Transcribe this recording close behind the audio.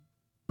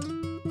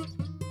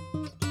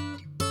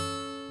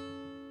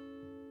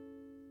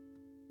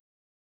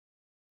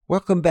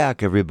Welcome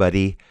back,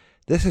 everybody.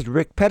 This is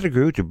Rick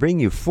Pettigrew to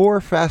bring you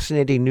 4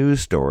 fascinating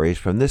news stories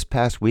from this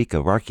past week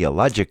of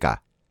Archaeologica.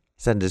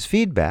 Send us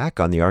feedback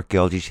on the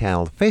Archaeology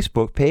Channel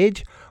Facebook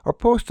page or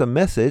post a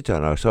message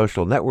on our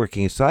social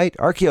networking site,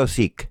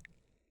 Archaeoseek.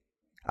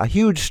 A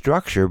huge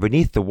structure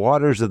beneath the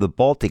waters of the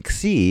Baltic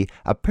Sea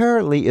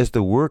apparently is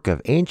the work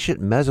of ancient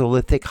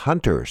Mesolithic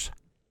hunters.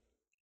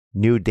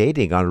 New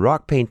dating on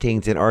rock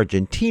paintings in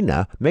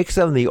Argentina makes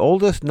them the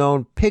oldest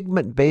known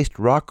pigment-based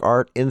rock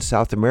art in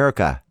South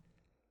America.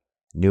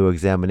 New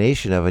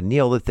examination of a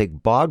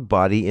Neolithic bog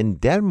body in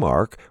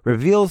Denmark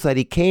reveals that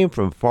he came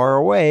from far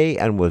away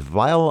and was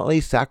violently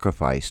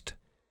sacrificed.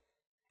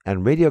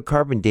 And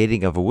radiocarbon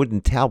dating of a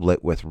wooden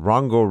tablet with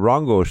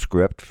Rongo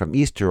script from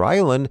Easter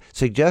Island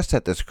suggests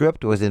that the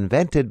script was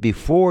invented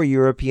before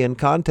European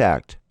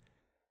contact.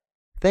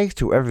 Thanks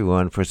to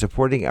everyone for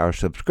supporting our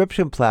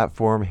subscription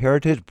platform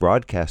Heritage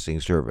Broadcasting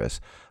Service,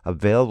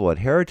 available at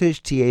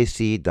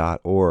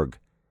heritagetac.org.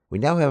 We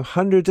now have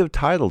hundreds of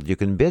titles you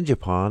can binge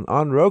upon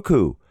on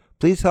Roku.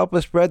 Please help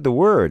us spread the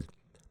word.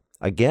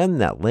 Again,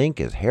 that link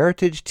is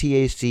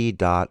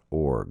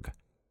heritagetac.org.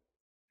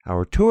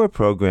 Our tour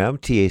program,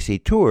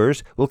 TAC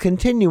Tours, will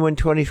continue in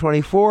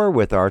 2024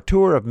 with our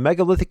tour of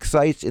megalithic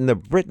sites in the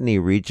Brittany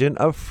region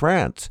of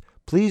France.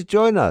 Please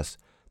join us.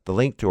 The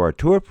link to our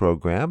tour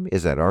program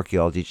is at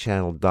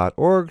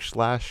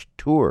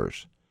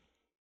archaeologychannel.org/tours.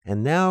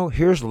 And now,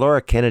 here's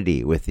Laura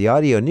Kennedy with the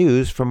audio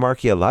news from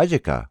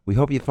Archaeologica. We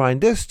hope you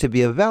find this to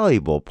be a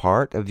valuable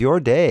part of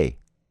your day.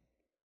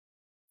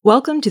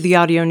 Welcome to the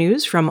audio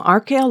news from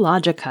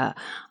Archaeologica.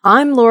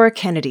 I'm Laura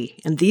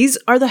Kennedy, and these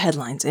are the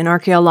headlines in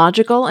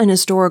archaeological and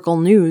historical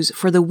news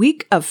for the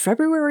week of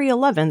February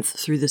 11th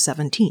through the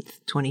 17th,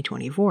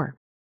 2024.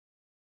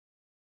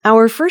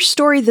 Our first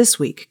story this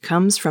week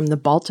comes from the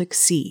Baltic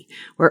Sea,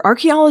 where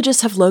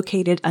archaeologists have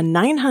located a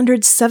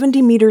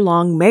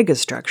 970-meter-long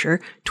megastructure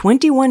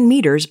 21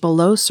 meters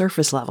below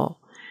surface level.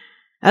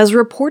 As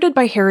reported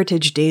by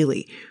Heritage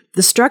Daily,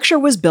 the structure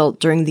was built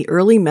during the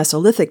early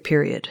Mesolithic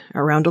period,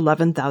 around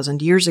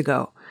 11,000 years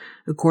ago.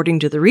 According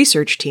to the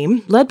research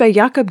team, led by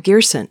Jakob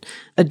Geersen,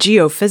 a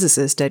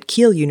geophysicist at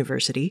Kiel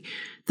University,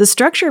 the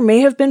structure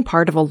may have been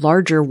part of a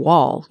larger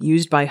wall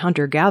used by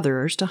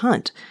hunter-gatherers to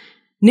hunt.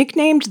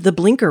 Nicknamed the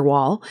Blinker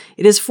Wall,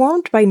 it is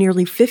formed by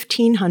nearly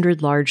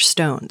 1,500 large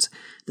stones.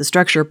 The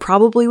structure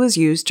probably was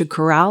used to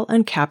corral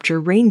and capture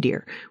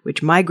reindeer,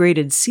 which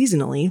migrated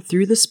seasonally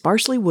through the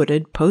sparsely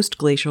wooded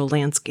post-glacial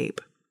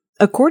landscape.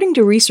 According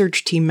to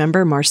research team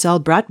member Marcel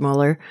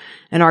Bratmuller,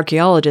 an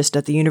archaeologist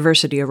at the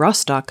University of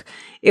Rostock,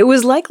 it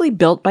was likely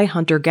built by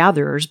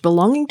hunter-gatherers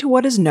belonging to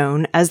what is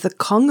known as the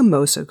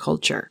Kongemosa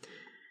culture.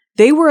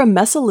 They were a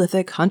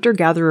Mesolithic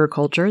hunter-gatherer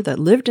culture that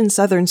lived in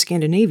southern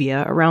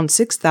Scandinavia around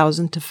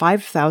 6,000 to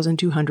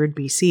 5,200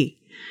 BC.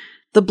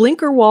 The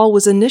Blinker Wall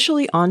was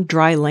initially on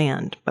dry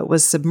land, but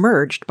was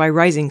submerged by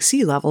rising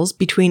sea levels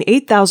between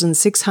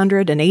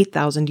 8,600 and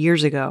 8,000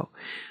 years ago.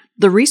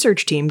 The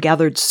research team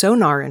gathered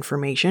sonar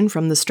information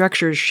from the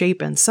structure's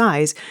shape and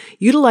size,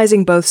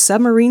 utilizing both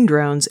submarine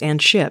drones and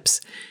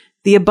ships.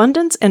 The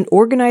abundance and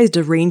organized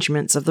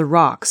arrangements of the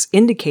rocks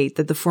indicate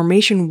that the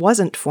formation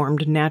wasn't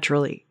formed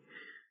naturally.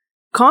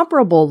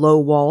 Comparable low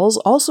walls,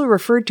 also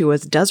referred to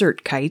as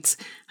desert kites,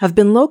 have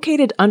been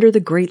located under the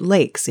Great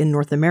Lakes in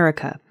North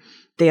America.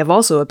 They have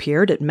also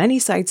appeared at many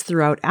sites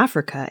throughout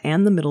Africa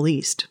and the Middle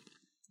East.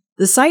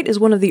 The site is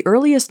one of the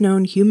earliest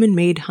known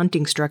human-made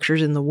hunting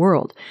structures in the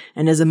world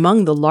and is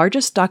among the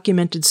largest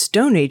documented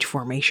Stone Age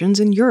formations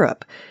in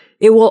Europe.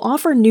 It will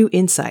offer new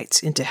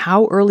insights into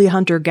how early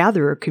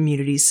hunter-gatherer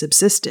communities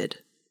subsisted.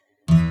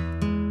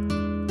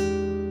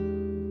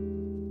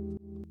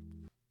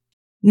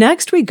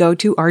 Next, we go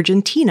to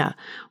Argentina,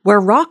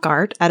 where rock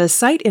art at a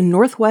site in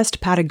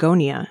northwest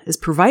Patagonia is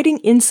providing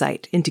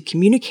insight into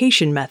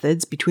communication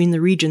methods between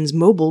the region's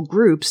mobile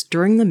groups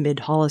during the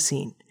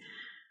mid-Holocene.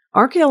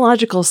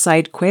 Archaeological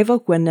site Cueva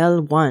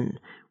Guenel 1,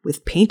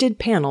 with painted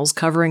panels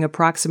covering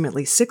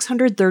approximately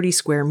 630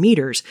 square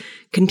meters,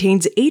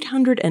 contains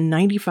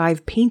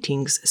 895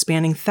 paintings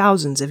spanning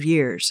thousands of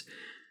years.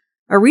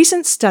 A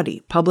recent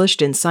study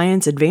published in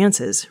Science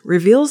Advances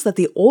reveals that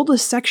the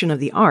oldest section of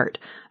the art,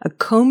 a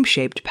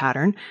comb-shaped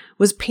pattern,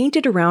 was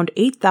painted around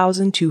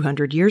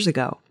 8,200 years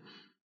ago.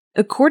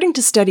 According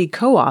to study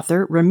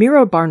co-author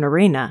Ramiro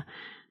Barnarena,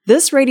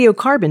 this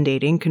radiocarbon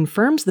dating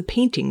confirms the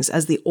paintings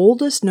as the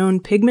oldest known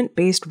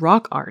pigment-based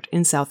rock art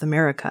in South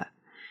America.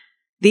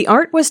 The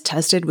art was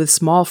tested with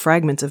small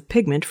fragments of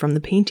pigment from the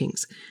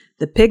paintings.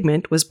 The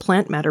pigment was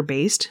plant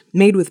matter-based,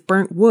 made with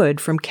burnt wood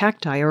from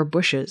cacti or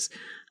bushes,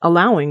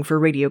 allowing for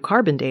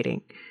radiocarbon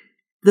dating.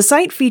 The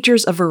site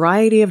features a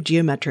variety of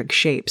geometric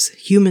shapes,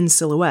 human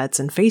silhouettes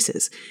and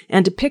faces,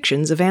 and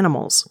depictions of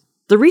animals.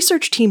 The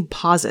research team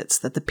posits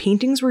that the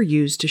paintings were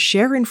used to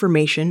share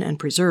information and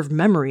preserve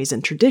memories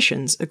and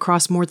traditions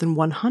across more than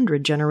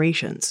 100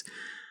 generations.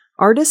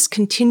 Artists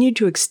continued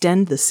to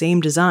extend the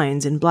same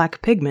designs in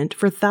black pigment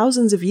for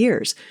thousands of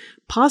years,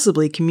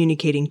 possibly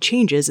communicating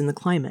changes in the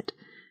climate.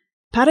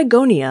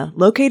 Patagonia,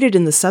 located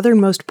in the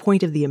southernmost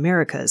point of the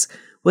Americas,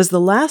 was the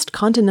last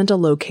continental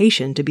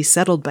location to be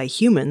settled by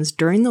humans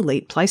during the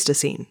late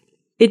Pleistocene.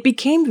 It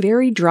became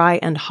very dry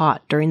and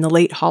hot during the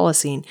late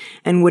Holocene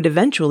and would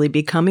eventually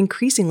become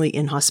increasingly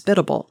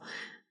inhospitable.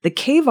 The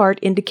cave art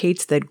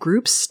indicates that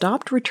groups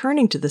stopped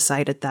returning to the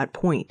site at that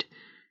point.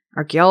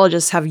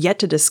 Archaeologists have yet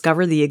to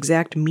discover the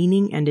exact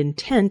meaning and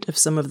intent of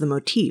some of the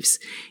motifs,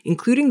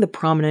 including the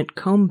prominent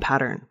comb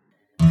pattern.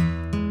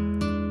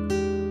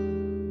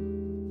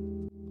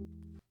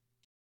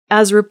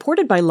 As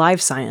reported by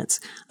Live Science,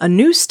 a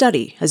new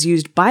study has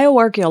used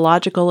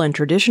bioarchaeological and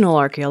traditional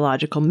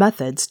archaeological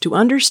methods to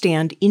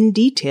understand in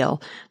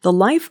detail the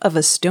life of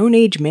a Stone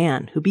Age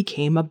man who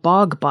became a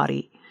bog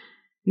body.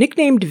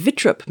 Nicknamed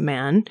Wittrup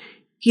Man,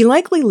 he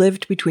likely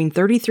lived between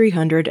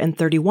 3300 and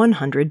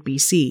 3100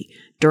 BC,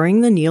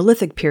 during the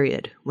Neolithic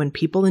period, when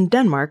people in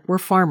Denmark were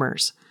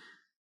farmers.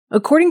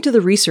 According to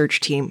the research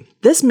team,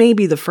 this may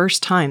be the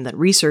first time that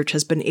research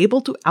has been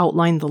able to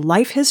outline the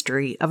life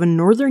history of a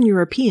Northern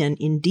European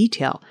in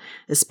detail,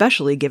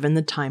 especially given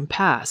the time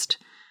past.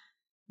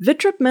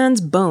 Wittrup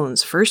Man's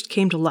bones first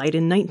came to light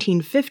in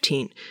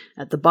 1915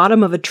 at the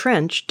bottom of a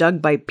trench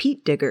dug by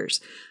peat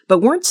diggers, but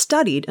weren't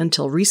studied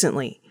until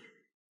recently.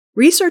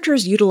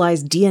 Researchers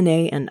utilized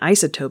DNA and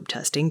isotope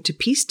testing to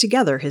piece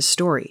together his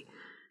story.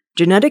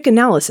 Genetic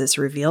analysis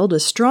revealed a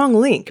strong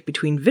link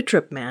between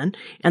Wittrup Man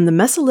and the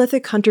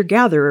Mesolithic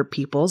hunter-gatherer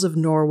peoples of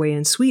Norway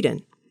and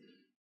Sweden.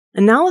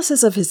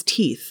 Analysis of his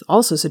teeth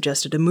also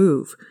suggested a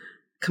move.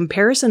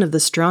 Comparison of the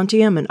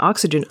strontium and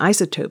oxygen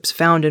isotopes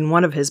found in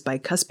one of his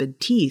bicuspid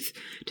teeth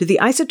to the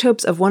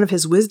isotopes of one of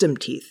his wisdom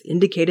teeth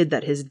indicated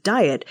that his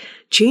diet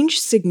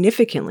changed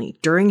significantly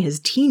during his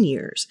teen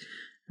years.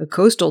 A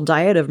coastal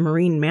diet of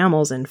marine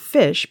mammals and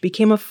fish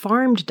became a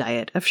farmed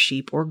diet of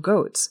sheep or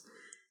goats.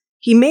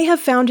 He may have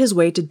found his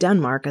way to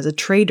Denmark as a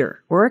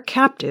trader or a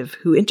captive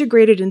who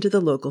integrated into the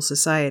local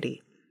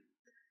society.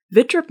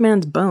 Wittrup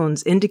Man's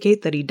bones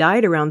indicate that he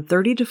died around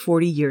 30 to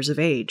 40 years of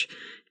age.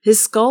 His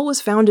skull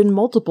was found in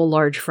multiple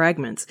large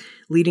fragments,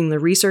 leading the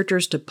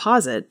researchers to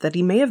posit that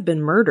he may have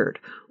been murdered,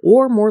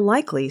 or more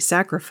likely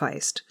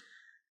sacrificed.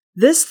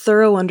 This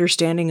thorough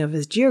understanding of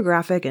his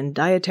geographic and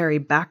dietary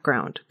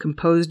background,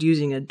 composed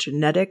using a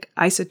genetic,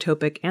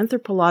 isotopic,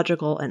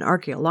 anthropological, and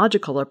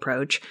archaeological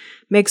approach,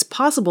 makes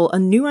possible a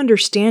new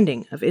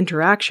understanding of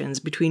interactions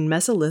between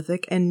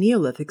Mesolithic and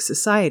Neolithic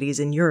societies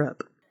in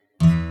Europe.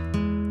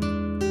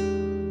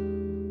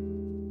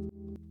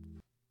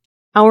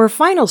 Our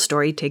final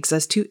story takes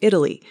us to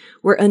Italy,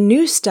 where a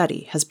new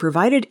study has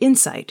provided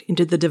insight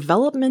into the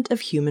development of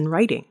human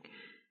writing.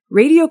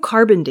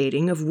 Radiocarbon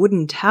dating of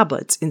wooden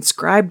tablets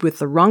inscribed with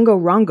the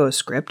Rongo-Rongo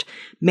script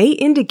may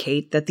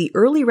indicate that the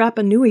early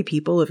Rapa Nui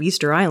people of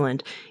Easter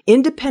Island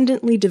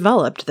independently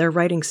developed their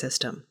writing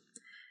system.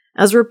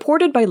 As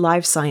reported by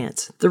Live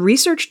Science, the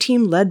research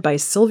team led by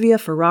Silvia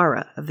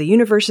Ferrara of the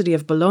University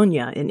of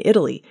Bologna in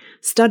Italy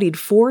studied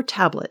 4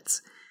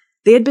 tablets.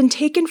 They had been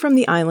taken from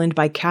the island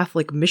by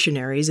Catholic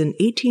missionaries in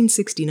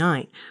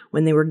 1869,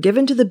 when they were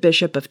given to the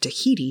Bishop of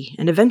Tahiti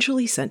and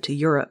eventually sent to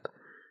Europe.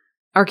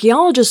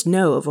 Archaeologists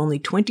know of only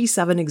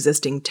 27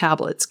 existing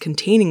tablets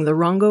containing the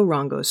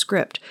Rongo-Rongo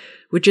script,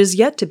 which is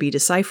yet to be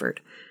deciphered.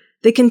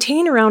 They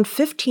contain around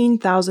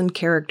 15,000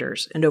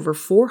 characters and over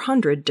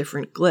 400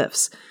 different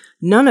glyphs,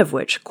 none of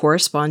which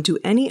correspond to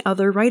any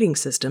other writing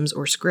systems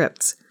or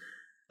scripts.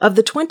 Of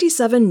the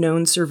 27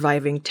 known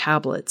surviving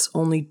tablets,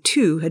 only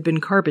 2 had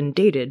been carbon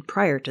dated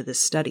prior to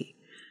this study.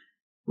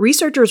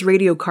 Researchers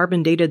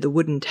radiocarbon dated the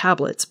wooden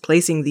tablets,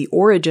 placing the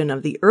origin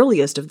of the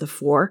earliest of the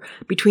 4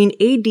 between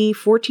AD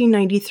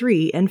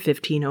 1493 and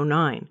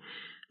 1509.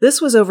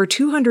 This was over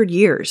 200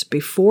 years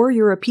before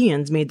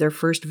Europeans made their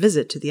first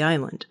visit to the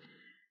island.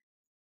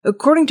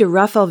 According to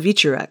Rafał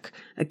Wieczorek,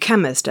 a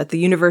chemist at the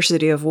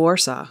University of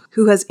Warsaw,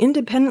 who has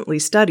independently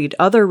studied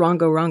other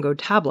Rongo-Rongo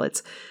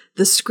tablets,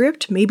 the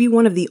script may be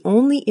one of the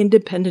only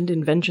independent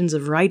inventions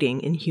of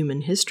writing in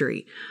human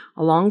history,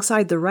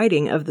 alongside the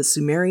writing of the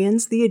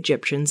Sumerians, the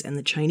Egyptians, and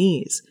the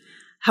Chinese.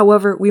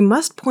 However, we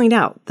must point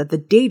out that the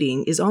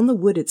dating is on the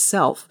wood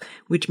itself,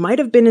 which might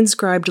have been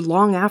inscribed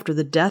long after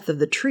the death of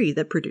the tree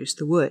that produced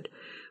the wood.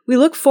 We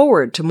look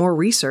forward to more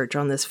research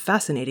on this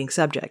fascinating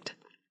subject.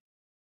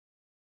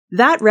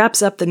 That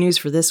wraps up the news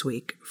for this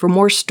week. For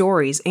more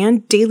stories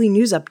and daily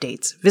news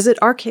updates, visit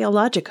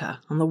Archaeologica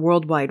on the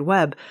World Wide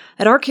Web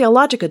at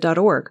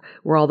archaeologica.org,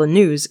 where all the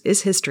news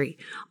is history.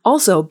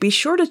 Also, be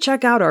sure to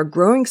check out our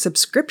growing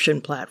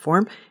subscription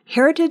platform,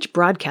 Heritage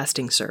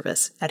Broadcasting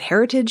Service, at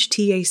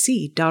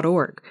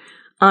heritagetac.org.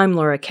 I'm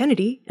Laura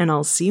Kennedy, and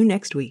I'll see you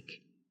next week.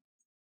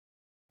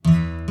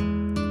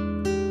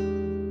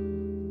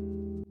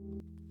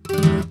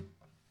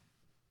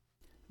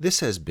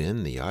 This has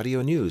been the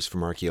audio news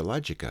from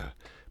Archaeologica,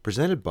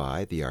 presented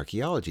by the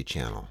Archaeology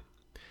Channel.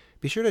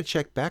 Be sure to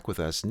check back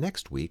with us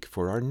next week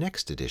for our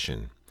next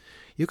edition.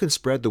 You can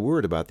spread the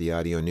word about the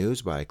audio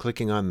news by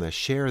clicking on the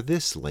Share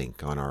This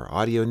link on our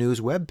audio news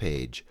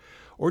webpage,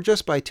 or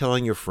just by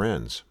telling your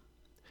friends.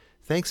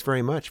 Thanks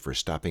very much for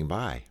stopping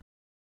by.